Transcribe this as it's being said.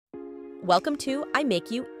Welcome to I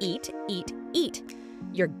Make You Eat, Eat, Eat,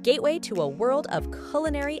 your gateway to a world of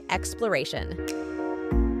culinary exploration.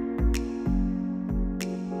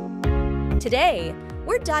 Today,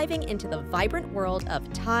 we're diving into the vibrant world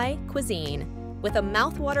of Thai cuisine with a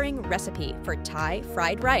mouth-watering recipe for Thai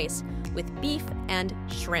fried rice with beef and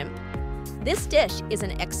shrimp. This dish is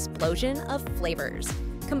an explosion of flavors,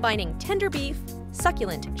 combining tender beef,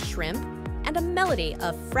 succulent shrimp, and a melody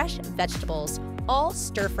of fresh vegetables, all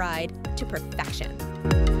stir-fried to perfection.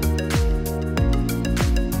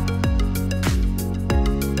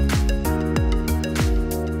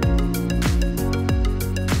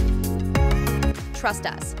 Trust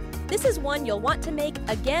us, this is one you'll want to make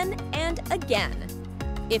again and again.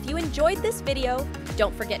 If you enjoyed this video,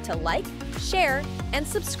 don't forget to like, share, and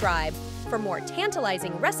subscribe for more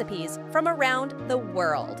tantalizing recipes from around the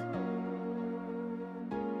world.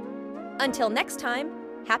 Until next time,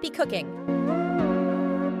 happy cooking!